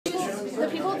the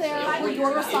people there were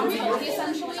your responsibility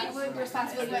essentially, your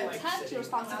responsibility to protect, your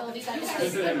responsibility that if they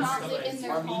could not live in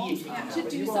their home, to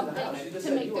do something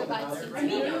to make their lives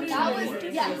easier. That was,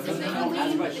 yes, if they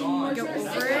believe in your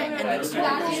over it and then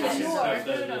start that is your.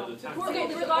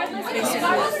 Regardless,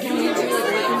 Can we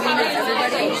reconvene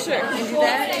everybody? Sure. And do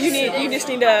that? You just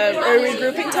need a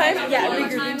regrouping time? Yeah,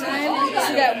 regrouping time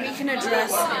so that we can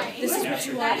address this is what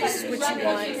you want, this is what you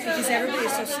want, because everybody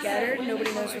is so scattered,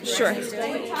 nobody knows what Sure. is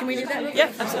doing. Can we do that?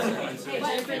 Yep, absolutely. okay, so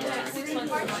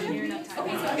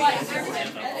what?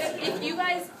 If you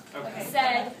guys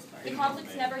said the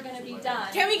conflict's never going to be done.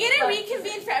 Can we get a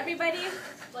reconvene for everybody?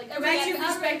 Like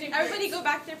Everybody go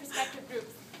back to their respective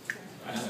groups.